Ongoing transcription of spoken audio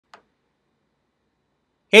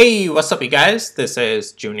Hey, what's up you guys? This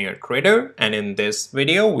is Junior Trader, and in this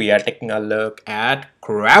video we are taking a look at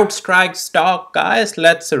CrowdStrike stock. Guys,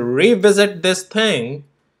 let's revisit this thing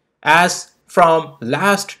as from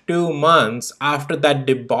last 2 months after that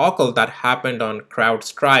debacle that happened on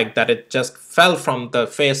CrowdStrike, that it just fell from the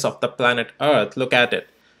face of the planet Earth. Look at it.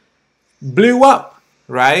 Blew up,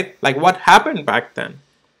 right? Like what happened back then?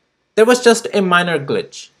 There was just a minor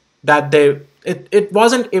glitch that it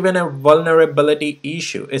wasn't even a vulnerability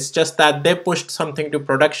issue. It's just that they pushed something to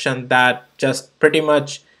production that just pretty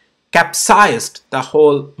much capsized the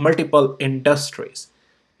whole multiple industries,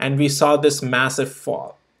 and we saw this massive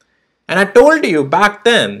fall. And I told you back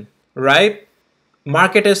then, right,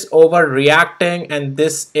 market is overreacting and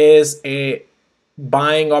this is a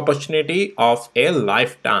buying opportunity of a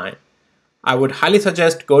lifetime. I would highly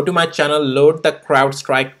suggest go to my channel, load the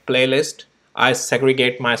CrowdStrike playlist. I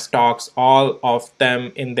segregate my stocks, all of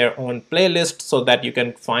them in their own playlist, so that you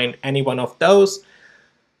can find any one of those.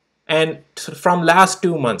 And from last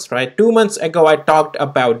 2 months, right? 2 months ago, I talked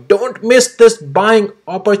about don't miss this buying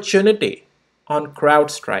opportunity on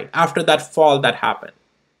CrowdStrike after that fall that happened,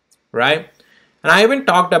 right? And I even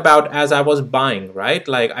talked about as I was buying, right?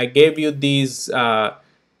 Like I gave you these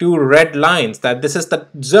two red lines that this is the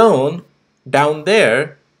zone down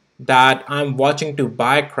there that I'm watching to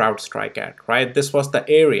buy CrowdStrike at, right? This was the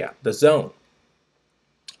area, the zone,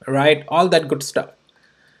 right? All that good stuff.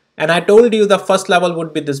 And I told you the first level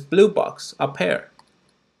would be this blue box up here.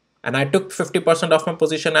 And I took 50% of my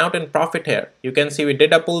position out in profit here. You can see we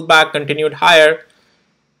did a pullback, continued higher.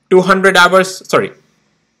 200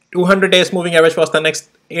 days moving average was the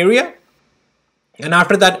next area. And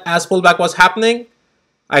after that, as pullback was happening,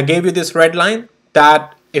 I gave you this red line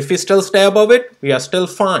that if we still stay above it, we are still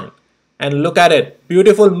fine. And look at it.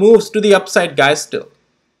 Beautiful moves to the upside, guys, still.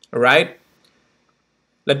 Right?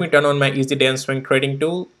 Let me turn on my easy day and swing trading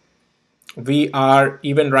tool. We are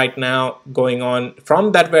even right now going on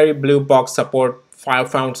from that very blue box support,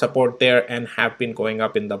 found support there and have been going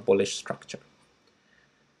up in the bullish structure.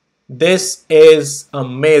 This is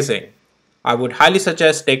amazing. I would highly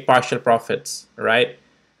suggest take partial profits, right?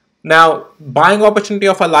 Now, buying opportunity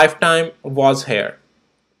of a lifetime was here.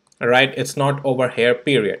 Right? It's not over here,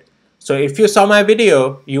 period. So if you saw my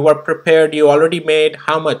video, you were prepared, you already made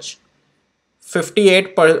how much?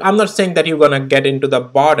 58%. I'm not saying that you're gonna get into the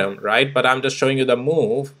bottom, right? But I'm just showing you the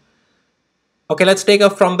move. Okay, let's take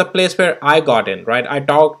it from the place where I got in, right? I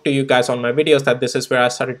talked to you guys on my videos that this is where I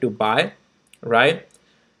started to buy, right?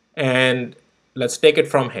 And let's take it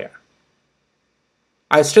from here.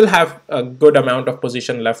 I still have a good amount of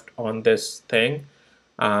position left on this thing.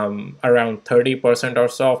 Around 30% or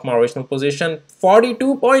so of my original position,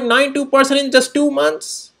 42.92% in just 2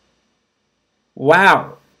 months.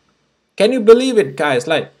 Wow. Can you believe it, guys?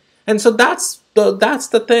 Like, and so that's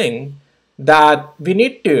the thing that we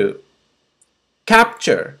need to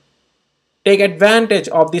capture, take advantage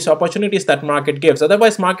of these opportunities that market gives.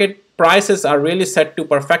 Otherwise, market prices are really set to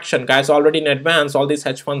perfection, guys, already in advance. All these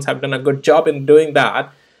hedge funds have done a good job in doing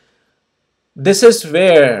that. This is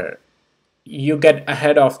where you get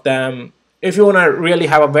ahead of them if you want to really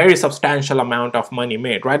have a very substantial amount of money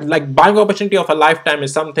made, right? Like buying opportunity of a lifetime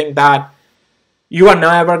is something that you are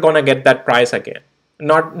never going to get that price again.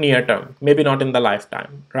 Not near term, maybe not in the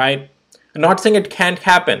lifetime, right? I'm not saying it can't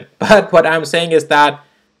happen, but what I'm saying is that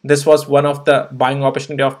this was one of the buying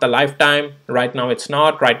opportunity of the lifetime. Right now it's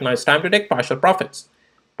not. Right now it's time to take partial profits,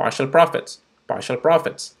 partial profits, partial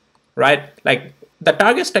profits, right? Like the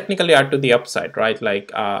targets technically are to the upside, right?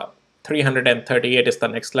 Like 338 is the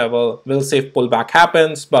next level. We'll see if pullback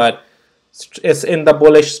happens, but it's in the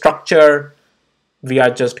bullish structure. We are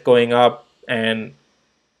just going up, and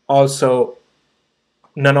also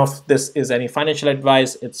none of this is any financial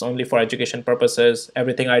advice. It's only for education purposes.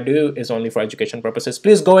 Everything I do is only for education purposes.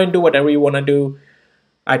 Please go and do whatever you want to do.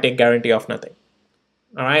 I take guarantee of nothing.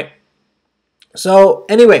 All right. So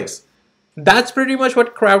anyways, that's pretty much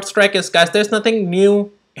what CrowdStrike is, guys. There's nothing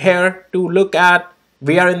new here to look at.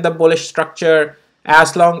 We are in the bullish structure.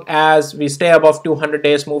 As long as we stay above 200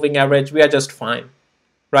 days moving average, we are just fine,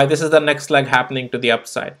 right? This is the next leg happening to the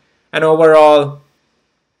upside. And overall,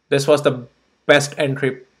 this was the best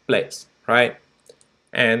entry place, right?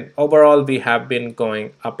 And overall, we have been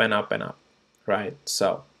going up and up and up, right?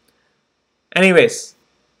 So anyways,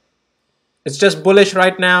 it's just bullish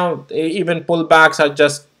right now. Even pullbacks are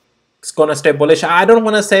just gonna stay bullish. I don't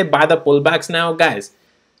want to say buy the pullbacks now, guys.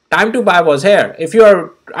 Time to buy was here. If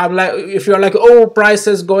you're like, oh, price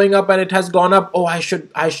is going up and it has gone up. Oh, I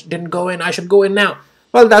didn't go in. I should go in now.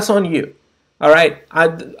 Well, that's on you. All right.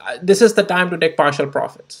 This is the time to take partial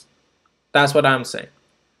profits. That's what I'm saying.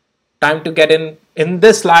 time to get in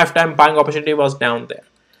this lifetime, buying opportunity was down there.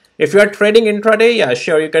 If you are trading intraday, yeah,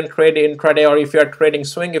 sure, you can trade intraday, or if you are trading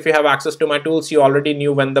swing, if you have access to my tools, you already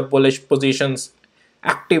knew when the bullish positions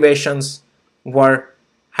activations were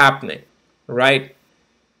happening, right?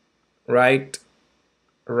 Right,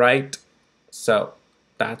 right. So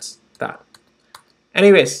that's that.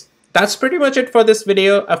 Anyways, that's pretty much it for this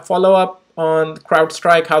video. A follow-up on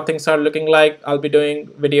CrowdStrike, how things are looking like. I'll be doing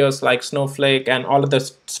videos like Snowflake and all of the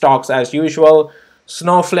stocks as usual.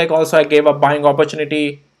 Snowflake also, I gave a buying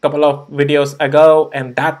opportunity a couple of videos ago,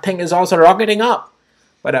 and that thing is also rocketing up.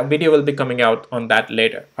 But a video will be coming out on that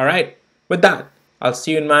later. All right. With that, I'll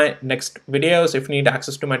see you in my next videos. If you need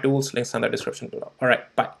access to my tools, links in the description below. All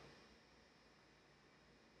right. Bye.